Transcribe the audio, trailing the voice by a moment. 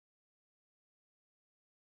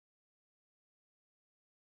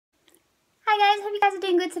Hi guys, hope you guys are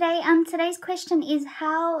doing good today. Today's question is,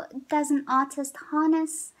 how does an artist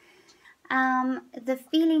harness the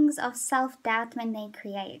feelings of self-doubt when they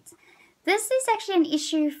create? This is actually an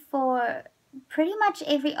issue for pretty much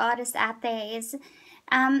every artist out there,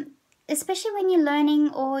 especially when you're learning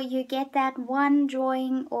or you get that one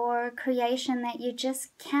drawing or creation that you just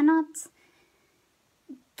cannot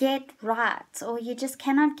get right, or you just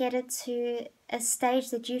cannot get it to a stage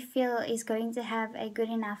that you feel is going to have a good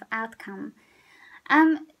enough outcome.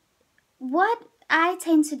 What I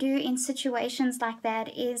tend to do in situations like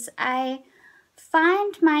that is I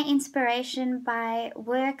find my inspiration by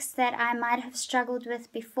works that I might have struggled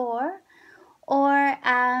with before, or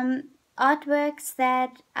artworks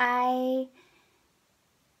that I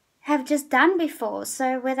have just done before.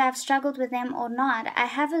 So whether I've struggled with them or not, I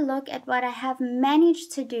have a look at what I have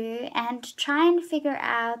managed to do and try and figure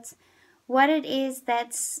out what it is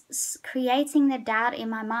that's creating the doubt in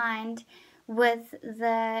my mind with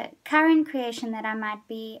the current creation that I might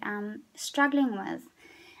be struggling with.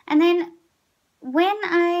 And then when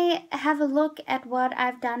I have a look at what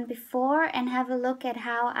I've done before and have a look at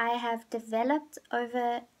how I have developed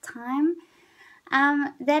over time,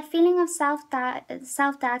 that feeling of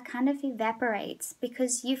self-doubt kind of evaporates,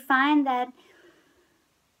 because you find that,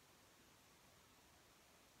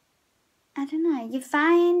 I don't know, you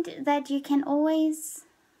find that you can always,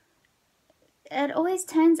 it always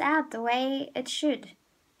turns out the way it should.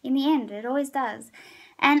 In the end, it always does.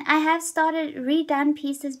 And I have started redone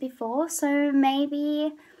pieces before, so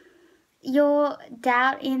maybe your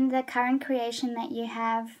doubt in the current creation that you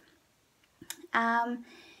have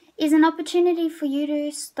is an opportunity for you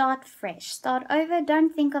to start fresh, start over.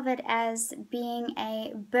 Don't think of it as being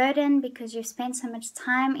a burden because you've spent so much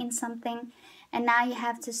time in something and now you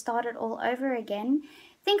have to start it all over again.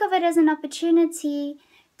 Think of it as an opportunity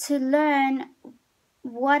to learn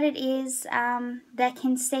what it is that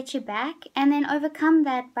can set you back, and then overcome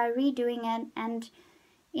that by redoing it, and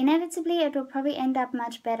inevitably it will probably end up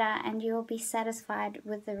much better and you'll be satisfied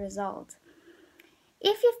with the result.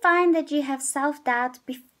 If you find that you have self-doubt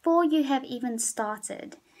before you have even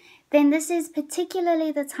started, then this is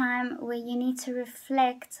particularly the time where you need to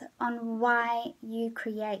reflect on why you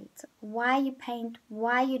create, why you paint,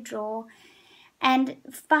 why you draw, and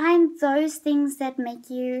find those things that make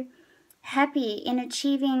you happy in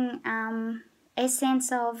achieving a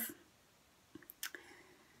sense of,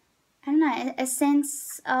 I don't know, a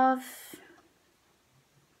sense of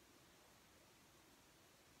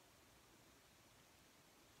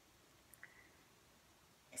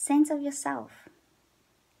yourself.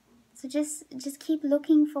 So just keep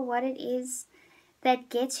looking for what it is that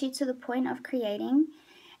gets you to the point of creating,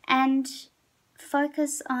 and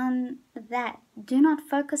focus on that. Do not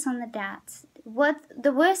focus on the doubts. What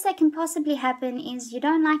the worst that can possibly happen is you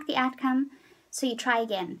don't like the outcome, so you try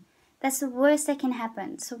again. That's the worst that can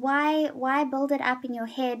happen. So why build it up in your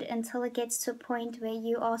head until it gets to a point where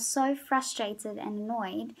you are so frustrated and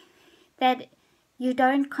annoyed that you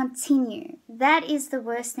don't continue? That is the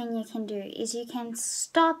worst thing you can do, is you can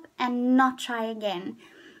stop and not try again.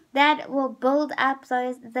 That will build up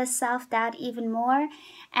the self-doubt even more,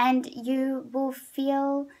 and you will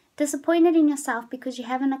feel disappointed in yourself because you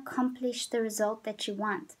haven't accomplished the result that you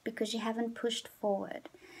want, because you haven't pushed forward.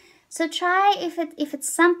 So try, if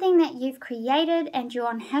it's something that you've created and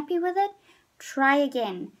you're unhappy with it, try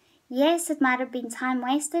again. Yes, it might have been time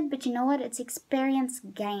wasted, but you know what? It's experience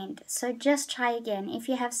gained. So just try again. If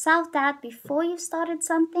you have self-doubt before you've started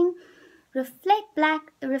something, reflect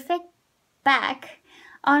back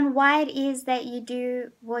on why it is that you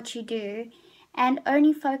do what you do, and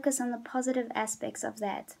only focus on the positive aspects of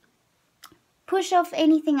that. Push off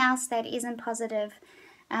anything else that isn't positive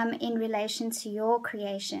in relation to your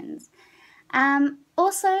creations.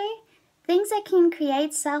 Also, things that can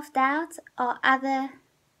create self-doubt are other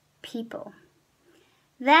people.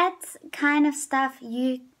 That kind of stuff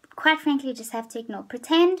you quite frankly just have to ignore.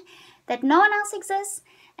 Pretend that no one else exists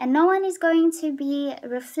and no one is going to be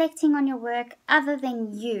reflecting on your work other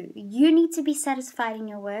than you. You need to be satisfied in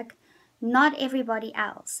your work, not everybody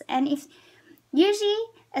else. And if usually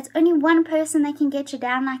it's only one person that can get you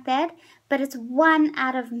down like that, but it's one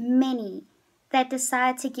out of many that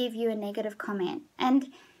decide to give you a negative comment. And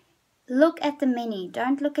look at the many.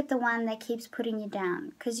 Don't look at the one that keeps putting you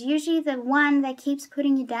down, because usually the one that keeps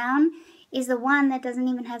putting you down is the one that doesn't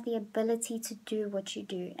even have the ability to do what you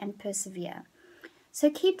do and persevere. So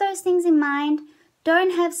keep those things in mind.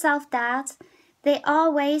 Don't have self-doubt. There are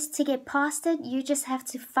ways to get past it. You just have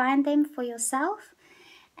to find them for yourself,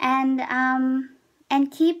 and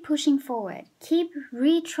keep pushing forward. Keep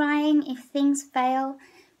retrying if things fail,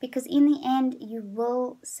 because in the end you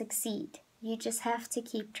will succeed. You just have to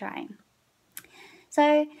keep trying.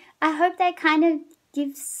 So I hope that kind of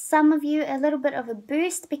gives some of you a little bit of a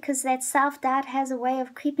boost, because that self-doubt has a way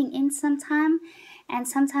of creeping in sometime, and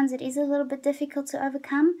sometimes it is a little bit difficult to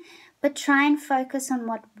overcome. But try and focus on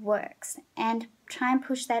what works and try and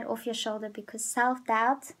push that off your shoulder, because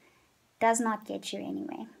self-doubt does not get you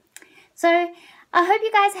anywhere. So I hope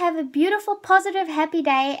you guys have a beautiful, positive, happy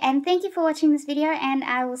day, and thank you for watching this video, and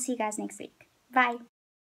I will see you guys next week. Bye.